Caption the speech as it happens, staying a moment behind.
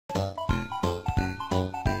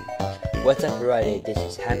What's up, everybody? This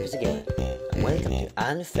is Hampus again, and welcome to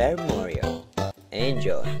Unfair Mario.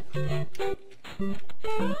 Enjoy.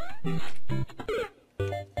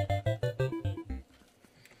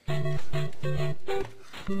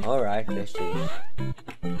 Alright, let's do this.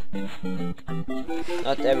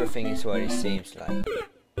 Not everything is what it seems like.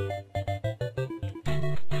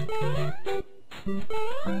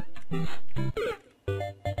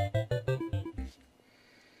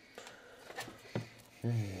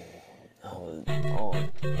 Hold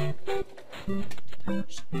on.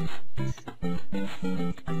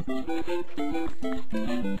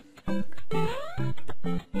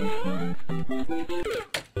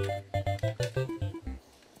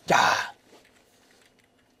 Ah!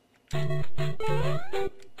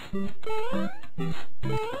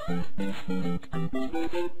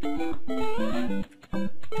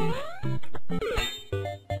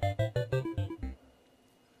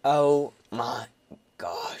 Oh my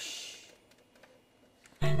gosh.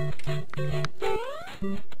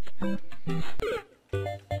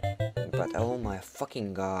 But oh my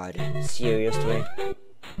fucking god. Seriously?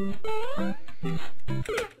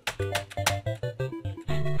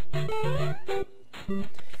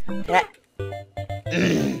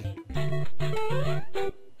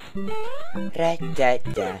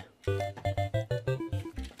 Ra-da-da.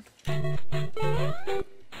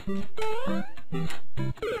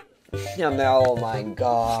 Oh my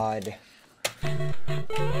god.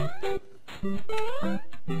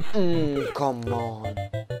 Come on.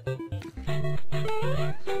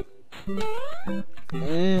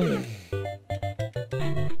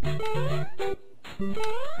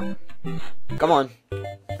 Come on.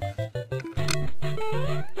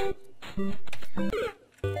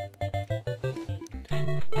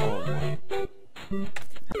 Oh my.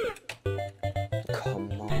 Come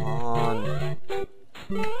on.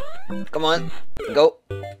 Come on. Go.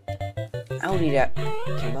 How did that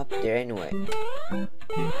come up there anyway?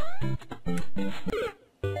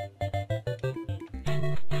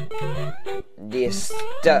 This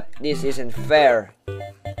isn't fair.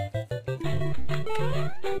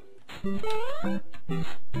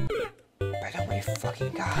 But oh my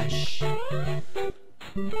fucking gosh.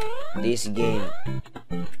 This game.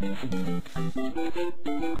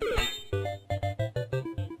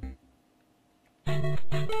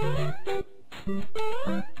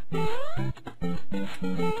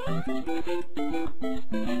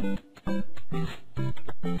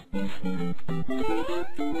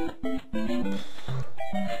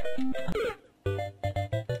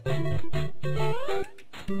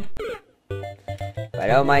 But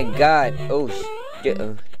oh my god. Oh shit.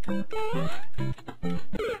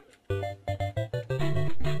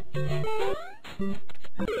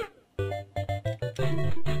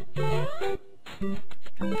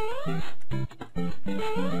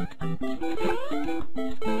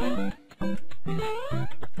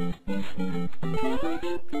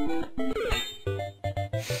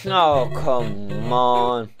 Oh, come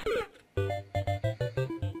on.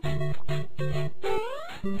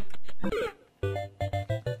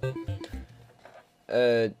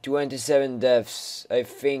 27 deaths, I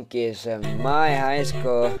think, is my high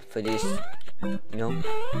score for this. No,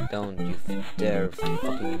 don't you dare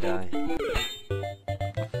fucking die.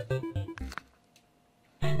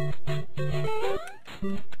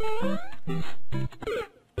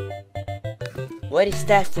 What is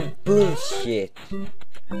that for bullshit?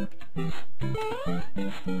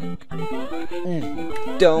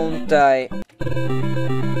 Don't die.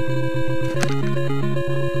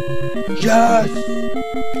 Yes!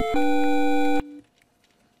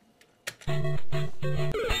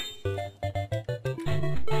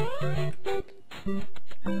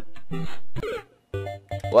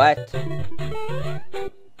 What?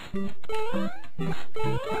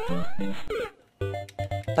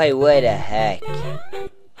 But what the heck?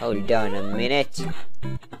 Hold on a minute.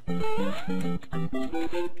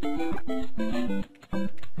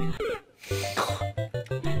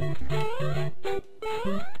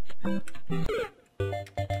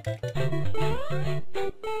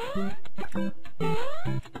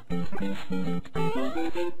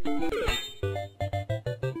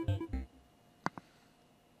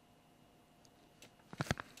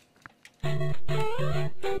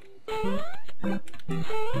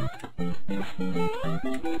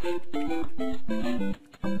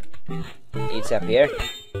 It's up here?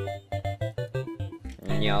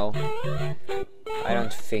 No, I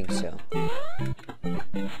don't think so.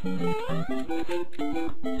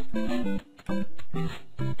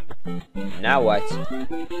 Now what?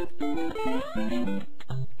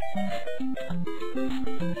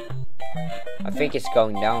 I think it's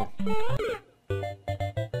going down.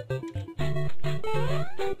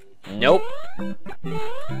 Nope.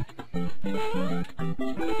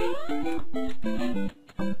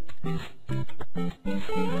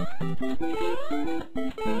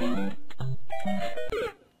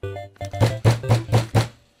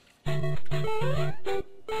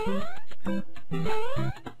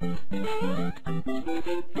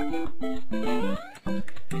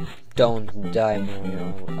 Don't die,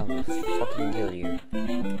 Mario. I will fucking kill you.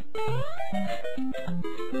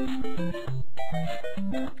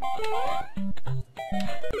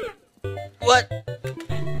 What?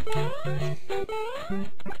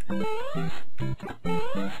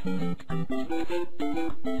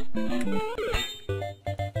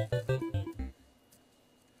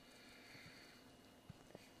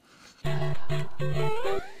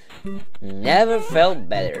 Never felt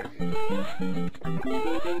better.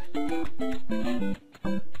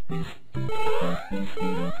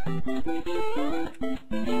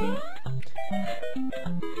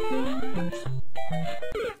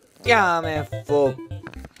 Yeah, man, for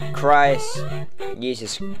Christ.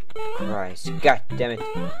 Jesus Christ. God damn it.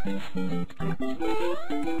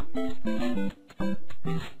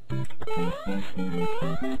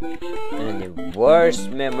 And the worst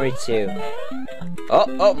memory too.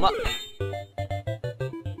 Oh, my.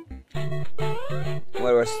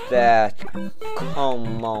 Where was that?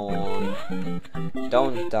 Come on.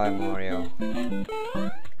 Don't die, Mario.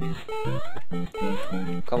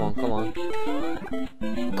 Come on, come on.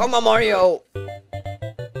 Come on, Mario!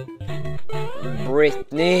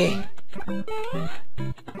 Brittany! I'm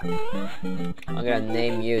gonna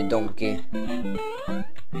name you Donkey.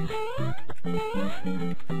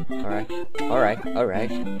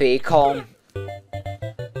 Alright. Be calm.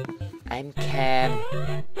 I'm Cam.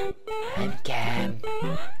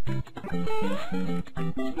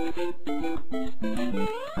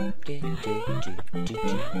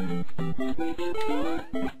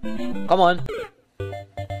 Come on.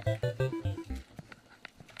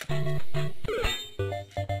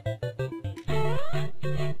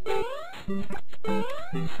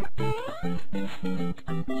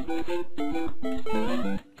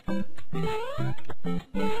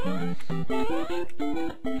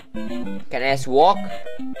 Can I just walk?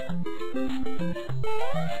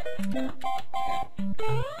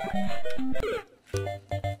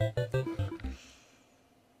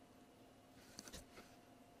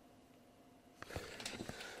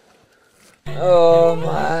 Oh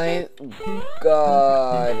my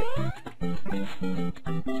God.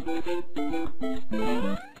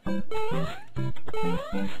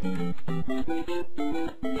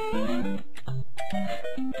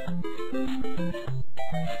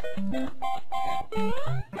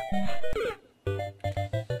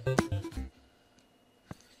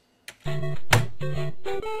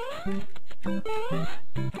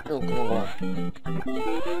 Oh, come on.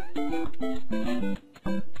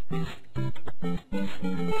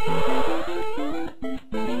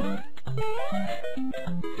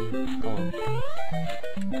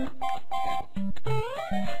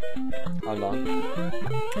 Hold on.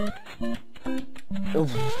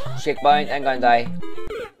 Oof, checkpoint, I'm gonna die.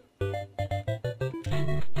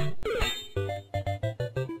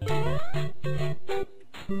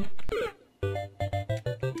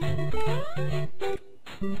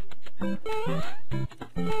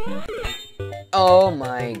 Oh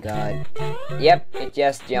my God. Yep, it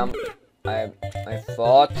just jumped. I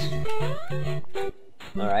thought.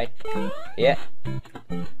 Alright. Yeah.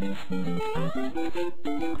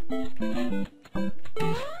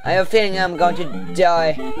 I have a feeling I'm going to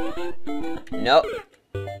die. Nope.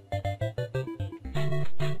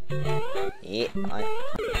 Yeah,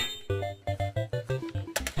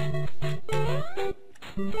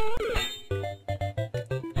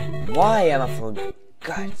 why am I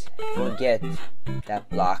forget that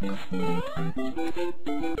block?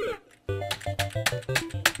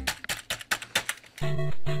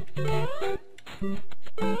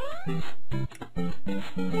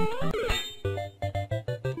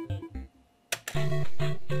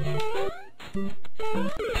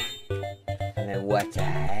 I mean, what the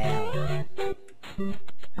hell?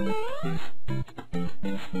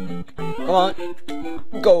 Come on,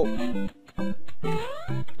 go.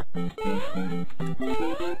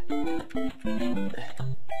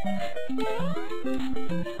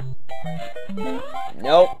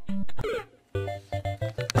 Nope.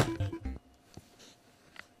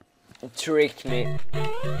 Tricked me.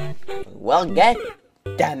 Well, get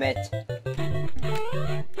damn it.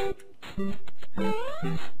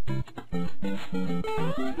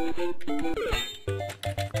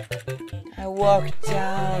 I walked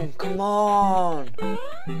down. Come on.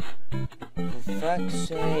 For fuck's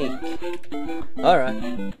sake.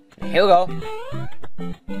 Alright. Here we go.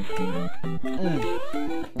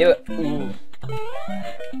 Do it.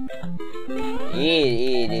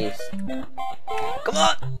 Eat this. Come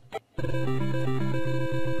on.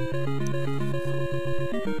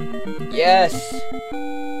 Yes.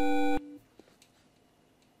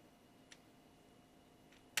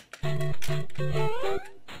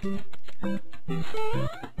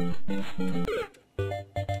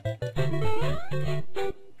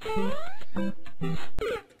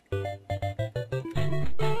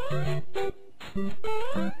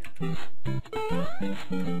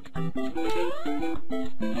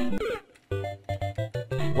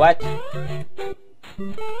 What?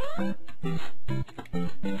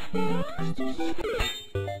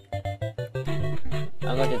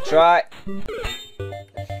 I'm going to try.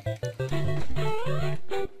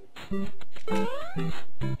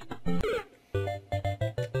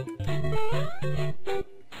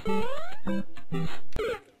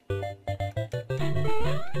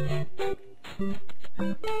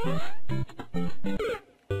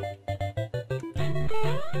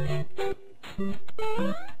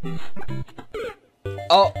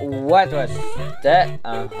 Oh, what was that?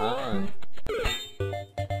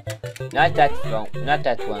 Not that one, not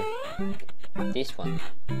that one. This one.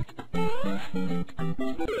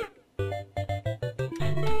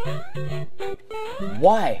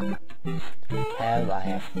 Why? I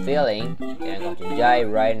have a feeling that I'm going to die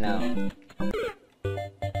right now.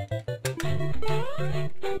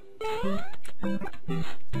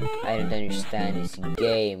 I don't understand this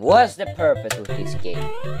game. What's the purpose of this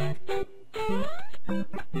game?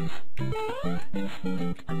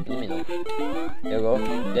 Let me know. There we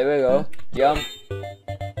go. There we go. Jump.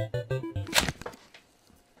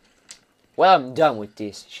 Well, I'm done with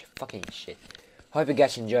this fucking shit. Hope you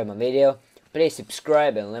guys enjoyed my video. Please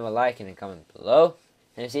subscribe and leave a like and a comment below.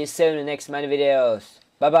 And see you soon in the next many videos.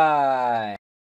 Bye bye.